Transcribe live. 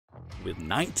With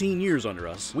 19 years under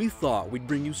us, we thought we'd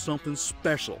bring you something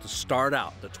special to start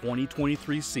out the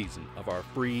 2023 season of our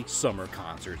free summer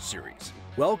concert series.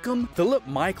 Welcome, Phillip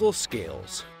Michael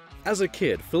Scales. As a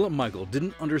kid, Phillip Michael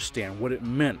didn't understand what it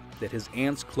meant that his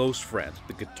aunt's close friend,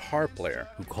 the guitar player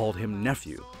who called him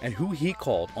nephew, and who he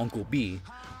called Uncle B,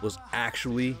 was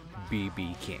actually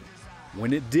B.B. King.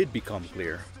 When it did become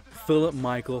clear, Phillip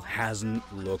Michael hasn't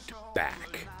looked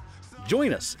back.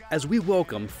 Join us as we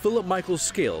welcome Phillip Michael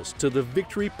Scales to the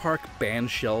Victory Park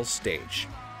Bandshell stage.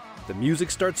 The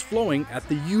music starts flowing at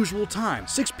the usual time,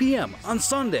 6 p.m. on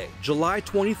Sunday, July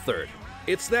 23rd.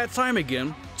 It's that time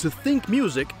again. To think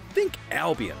music, think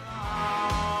Albion.